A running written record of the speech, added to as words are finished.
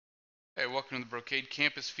Hey, welcome to the Brocade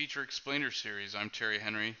Campus Feature Explainer Series. I'm Terry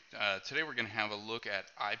Henry. Today we're going to have a look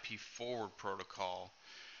at IP forward protocol.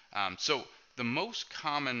 So the most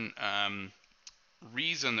common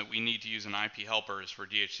reason that we need to use an IP helper is for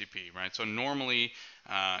DHCP, right? So normally,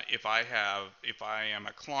 if I am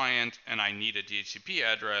a client and I need a DHCP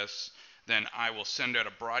address, then I will send out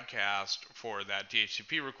a broadcast for that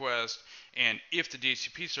DHCP request. And if the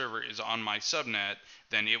DHCP server is on my subnet,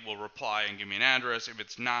 then it will reply and give me an address. If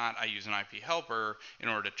it's not, I use an IP helper in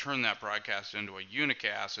order to turn that broadcast into a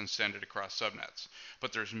unicast and send it across subnets.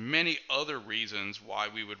 But there's many other reasons why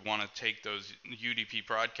we would want to take those UDP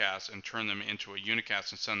broadcasts and turn them into a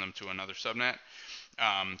unicast and send them to another subnet.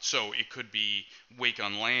 So it could be wake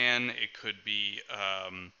on LAN, it could be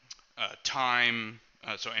time,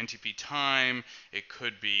 so NTP time, it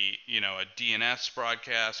could be a DNS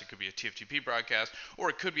broadcast, it could be a TFTP broadcast, or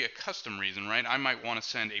it could be a custom reason, right? I might want to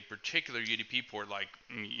send a particular UDP port, like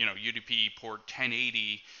UDP port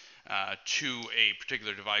 1080 to a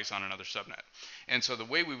particular device on another subnet. And so the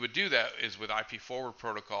way we would do that is with IP forward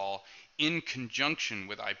protocol in conjunction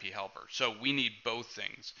with IP helper. So we need both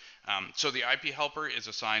things. So the IP helper is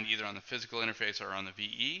assigned either on the physical interface or on the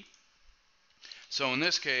VE. So in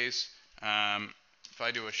this case, if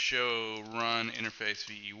I do a show run interface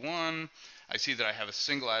VE1, I see that I have a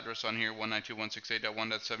single address on here,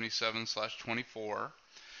 192.168.1.77/24.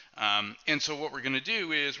 And so what we're going to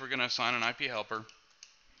do is we're going to assign an IP helper,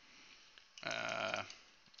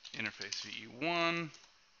 interface VE1,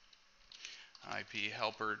 IP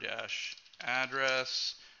helper dash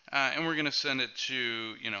address, and we're going to send it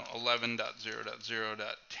to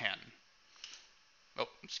 11.0.0.10. Oh,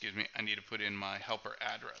 excuse me, I need to put in my helper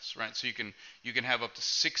address, right? So you can have up to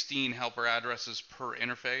 16 helper addresses per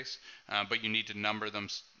interface, but you need to number them.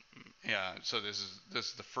 Yeah, so this is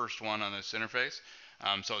the first one on this interface.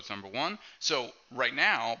 So it's number one. So right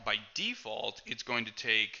now, by default, it's going to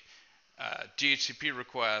take DHCP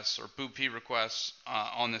requests or BOOTP requests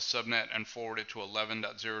on this subnet and forward it to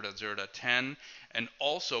 11.0.0.10. And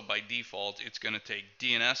also by default, it's going to take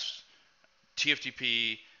DNS,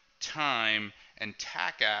 TFTP, time, and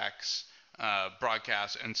TACACS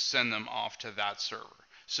broadcasts and send them off to that server.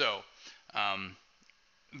 So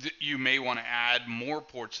you may want to add more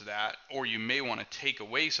ports to that, or you may want to take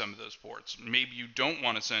away some of those ports. Maybe you don't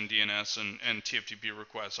want to send DNS and TFTP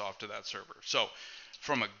requests off to that server. So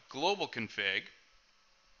from a global config,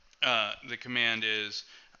 the command is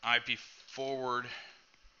IP forward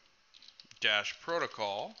dash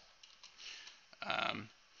protocol,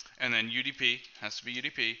 and then UDP, has to be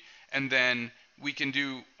UDP, and then we can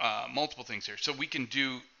do multiple things here. So we can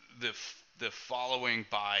do the following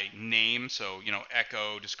by name, so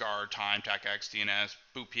echo, discard, time, TACACS, DNS,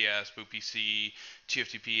 BootPS, BootPC,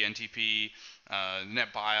 TFTP, NTP,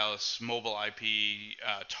 NetBIOS, mobile IP,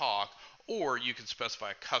 talk, or you can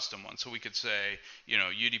specify a custom one. So we could say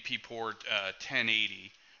UDP port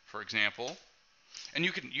 1080, for example, and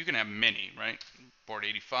you can have many, right? Port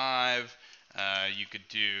 85. You could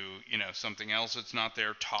do something else that's not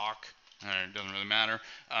there, talk. It doesn't really matter.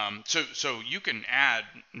 So you can add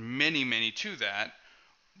many to that.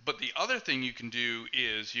 But the other thing you can do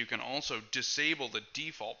is you can also disable the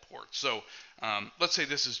default port. So let's say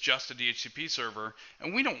this is just a DHCP server,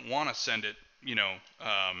 and we don't want to send it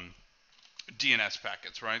DNS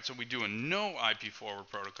packets, right? So we do a no IP forward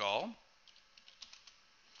protocol.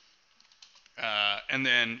 And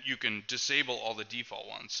then you can disable all the default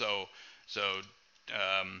ones. So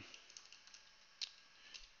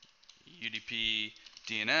UDP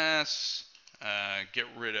DNS, get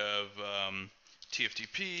rid of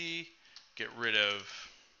TFTP, get rid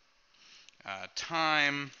of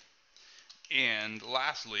time, and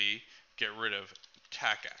lastly, get rid of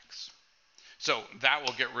TACACS. So that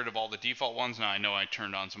will get rid of all the default ones. Now I know I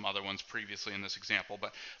turned on some other ones previously in this example,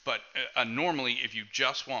 but normally if you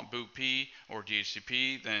just want BootP or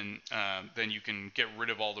DHCP, then you can get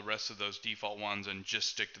rid of all the rest of those default ones and just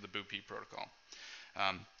stick to the BootP protocol.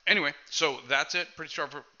 Anyway, so that's it. Pretty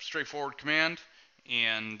straightforward command,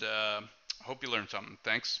 and hope you learned something.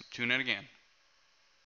 Thanks. Tune in again.